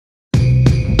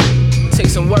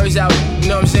some words out, you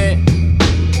know what I'm saying?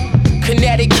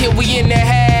 Connecticut, we in the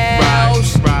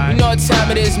house. You know what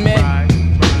time it is, man.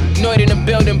 ANoyd in the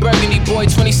building, Burgundy boy,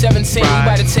 2017, we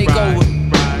about to take over.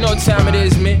 You know what time it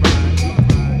is, man.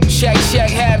 Check,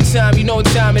 halftime, you know what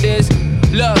time it is.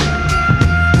 Look,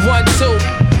 1,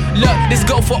 2. Look, this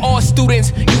go for all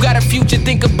students. You got a future,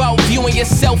 think about viewing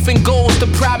yourself and goals to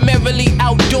primarily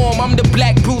outdoor. I'm the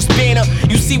black Bruce Banner,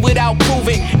 you see without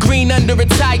proving. Green under a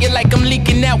tire like I'm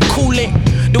leaking out coolant.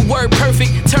 The word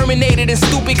perfect, terminated and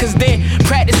stupid, cause then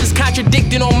practice is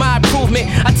contradicting on my improvement.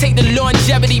 I take the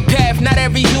longevity path, not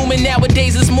every human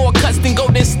nowadays is more cuts than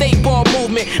Golden State ball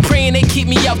movement. Praying they keep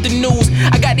me out the news.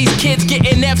 I got these kids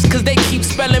getting F's cause they keep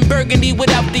spelling burgundy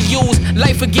without the U's.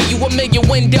 Life will give you 1 million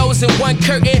windows and 1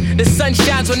 curtain. The sun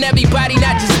shines on everybody,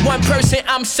 not just one person.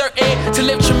 I'm certain to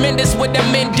live tremendous with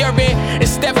them enduring. And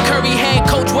Steph Curry, head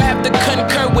coach, will have to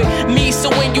concur with me. So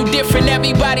when you different,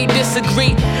 everybody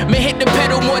disagree. Man, hit the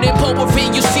pedal more than potpourri.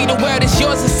 You see the world is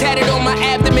yours, it's tatted on my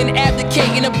abdomen.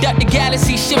 Abdicating, abduct the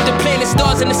galaxy, shift the planet,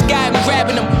 stars in the sky, I'm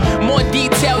grabbing them. More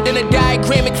detailed than a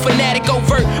diagrammic fanatic,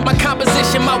 overt. My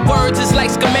composition, my words is like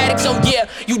schematics. Oh yeah,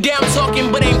 you down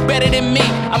talking but ain't better than me.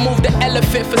 I move the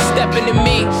elephant for stepping to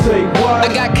me. Say what?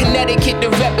 I got Connecticut to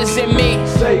represent me.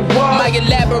 Say what? My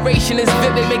elaboration is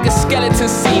vivid, make a skeleton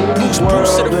see.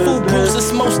 Bruce of the food Bruce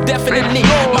is most definitely.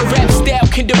 My rap style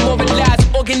can demoralize,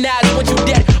 organize once you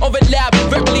dead over live.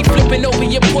 Verbally flipping over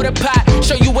your porta pot.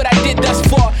 Show you what I did thus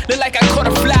far. Look like I caught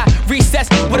a fly. Recess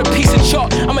with a piece of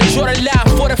chalk. I'ma draw the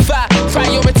line, fortify,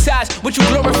 prioritize what you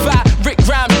glorify. Rick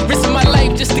Rhymes, risking my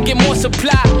life just to get more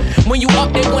supply. When you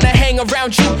up, they wanna hang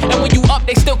around you, and when you up,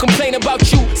 they still complain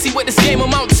about you. See what this game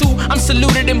amount to? I'm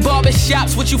saluted in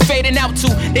barbershops. What you fading out to?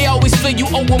 They always feel you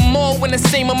owe more when the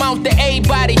same amount to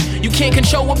everybody. You can't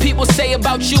control what people say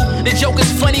about you. The joke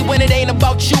is funny when it ain't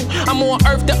about you. I'm on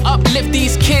earth to uplift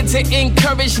these kids and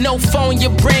encourage. No phone,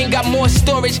 your brain got more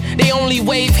storage. They only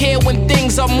wave here when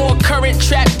things are more current.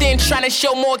 Trapped in, trying to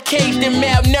show more cage than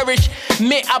malnourished.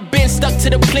 Man, I've been stuck to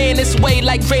the plan this way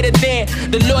like greater than.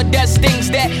 The Lord does things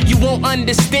that you won't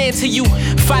understand till you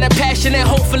find a passion and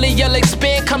hopefully you'll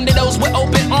expand. Come to those with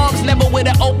open arms, never with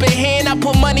an open hand. I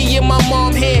put money in my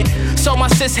mom's hand. So my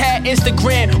sis had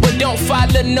Instagram, but don't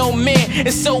follow no man.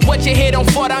 And so what you hear don't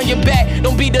fall down your back.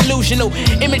 Don't be delusional,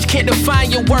 image can't define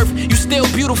your worth. You still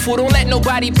beautiful, don't let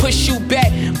nobody push you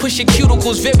back. Push your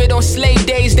cuticles, vivid on slave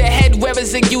days. The head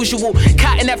wearers are usual.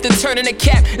 Cotton after turning the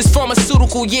cap is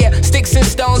pharmaceutical, yeah. Sticks and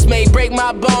stones may break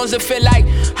my bones. It feel like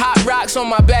hot rocks on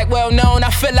my back, well known. I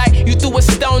feel like you threw a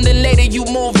stone, then later you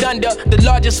moved under. The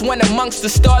largest one amongst the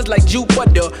stars like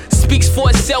Jupiter. Speaks for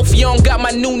itself, you don't got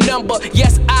my new number.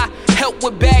 Yes, I help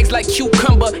with bags like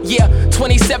cucumber. Yeah,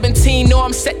 2017, know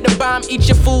I'm set to bomb. Eat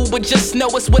your food, but just know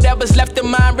it's whatever's left of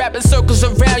mine. Rapping circles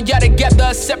around y'all together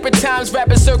at separate times.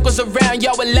 Rapping circles around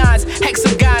y'all with lines.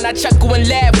 Hexagon, I chuckle and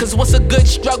laugh, cause what's a good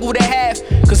struggle to have?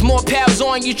 Cause more pals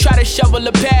on you, try to shovel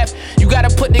a path. You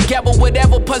gotta put together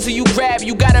whatever puzzle you grab.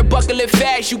 You gotta buckle it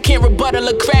fast, you can't rebuttal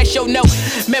or crash. Yo, no,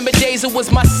 remember days it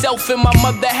was myself and my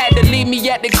mother had to leave me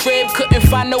at the crib. Couldn't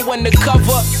find no one to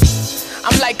cover.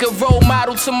 I'm like a role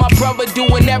model to my brother,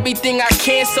 doing everything I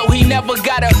can so he never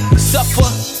gotta suffer.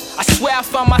 I swear I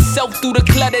found myself through the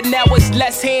clutter. Now it's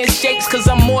less handshakes cause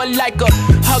I'm more like a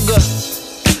hugger.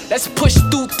 Let's push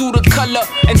through the color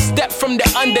and step from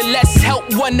the under. Let's help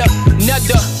one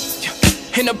another.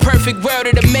 In a perfect world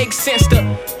it'll make sense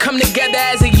to come together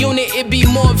as a unit, it be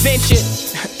more venture.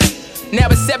 Now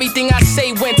it's everything I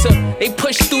say winter. They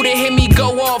push through to hear me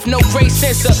go off, no great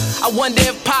censor. I wonder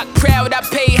if Pac proud I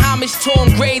paid homage to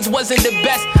him. Grades wasn't the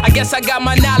best, I guess I got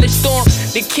my knowledge storm.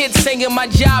 The kids singing my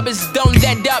job is don't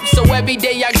let up. So every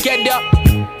day I get up,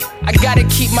 I gotta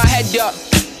keep my head up.